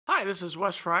Hi, this is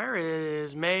Wes Fryer. It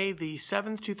is May the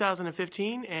 7th,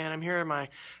 2015, and I'm here in my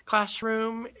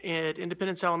classroom at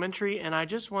Independence Elementary, and I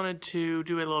just wanted to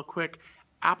do a little quick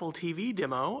Apple TV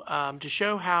demo to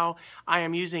show how I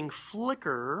am using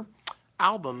Flickr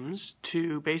albums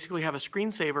to basically have a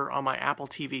screensaver on my Apple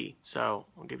TV. So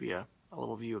I'll give you a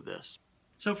little view of this.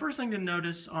 So first thing to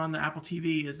notice on the Apple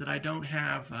TV is that I don't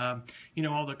have,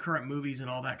 all the current movies and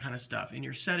all that kind of stuff. In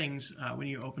your settings, when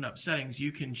you open up settings,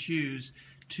 you can choose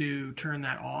to turn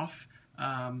that off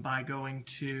by going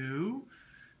to,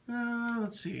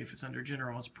 let's see if it's under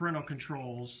General, it's Parental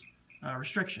Controls,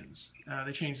 Restrictions.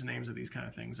 They change the names of these kind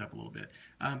of things up a little bit.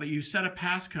 But you set a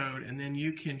passcode and then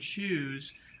you can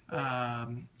choose what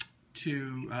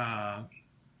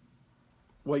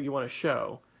you want to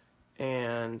show.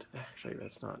 And actually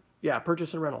that's not,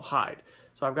 purchase and rental, hide.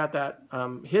 So I've got that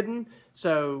hidden,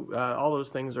 so all those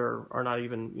things are not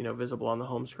even visible on the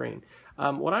home screen.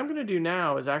 What I'm going to do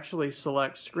now is actually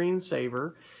select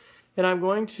Screensaver, and I'm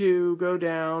going to go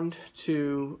down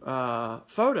to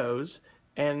Photos,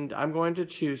 and I'm going to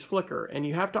choose Flickr. And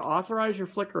you have to authorize your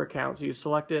Flickr account, so you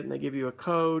select it and they give you a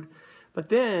code, but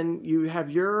then you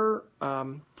have your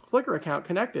Flickr account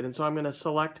connected, and so I'm going to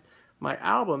select my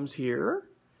albums here.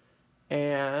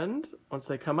 And once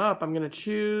they come up, I'm going to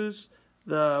choose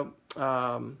the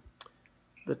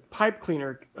pipe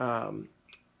cleaner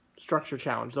structure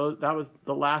challenge. That was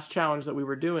the last challenge that we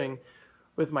were doing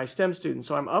with my STEM students.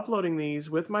 So I'm uploading these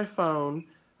with my phone.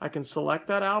 I can select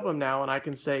that album now, and I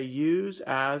can say use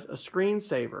as a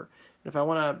screensaver. And if I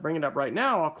want to bring it up right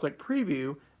now, I'll click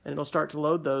preview, and it'll start to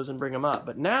load those and bring them up.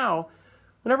 But now,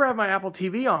 whenever I have my Apple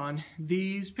TV on,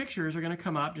 these pictures are going to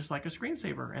come up just like a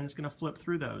screensaver, and it's going to flip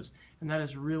through those. And that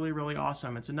is really, really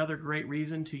awesome. It's another great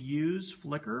reason to use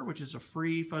Flickr, which is a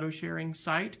free photo sharing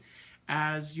site,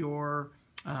 as your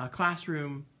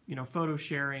classroom, photo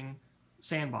sharing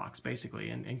sandbox, basically,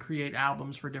 and create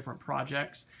albums for different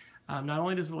projects. Not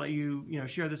only does it let you,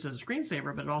 share this as a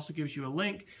screensaver, but it also gives you a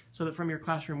link so that from your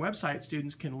classroom website,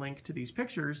 students can link to these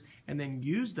pictures and then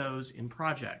use those in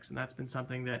projects. And that's been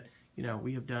something that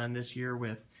we have done this year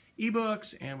with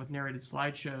ebooks and with narrated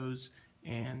slideshows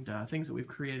and things that we've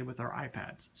created with our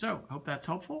iPads. So I hope that's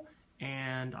helpful,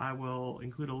 and I will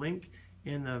include a link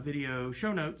in the video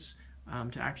show notes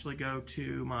to actually go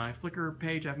to my Flickr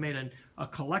page. I've made a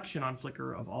collection on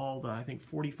Flickr of all the, I think,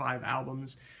 45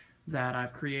 albums that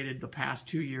I've created the past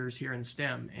 2 years here in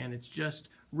STEM, and it's just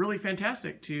really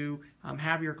fantastic to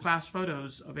have your class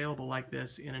photos available like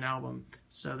this in an album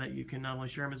so that you can not only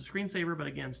share them as a screensaver, but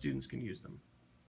again, students can use them.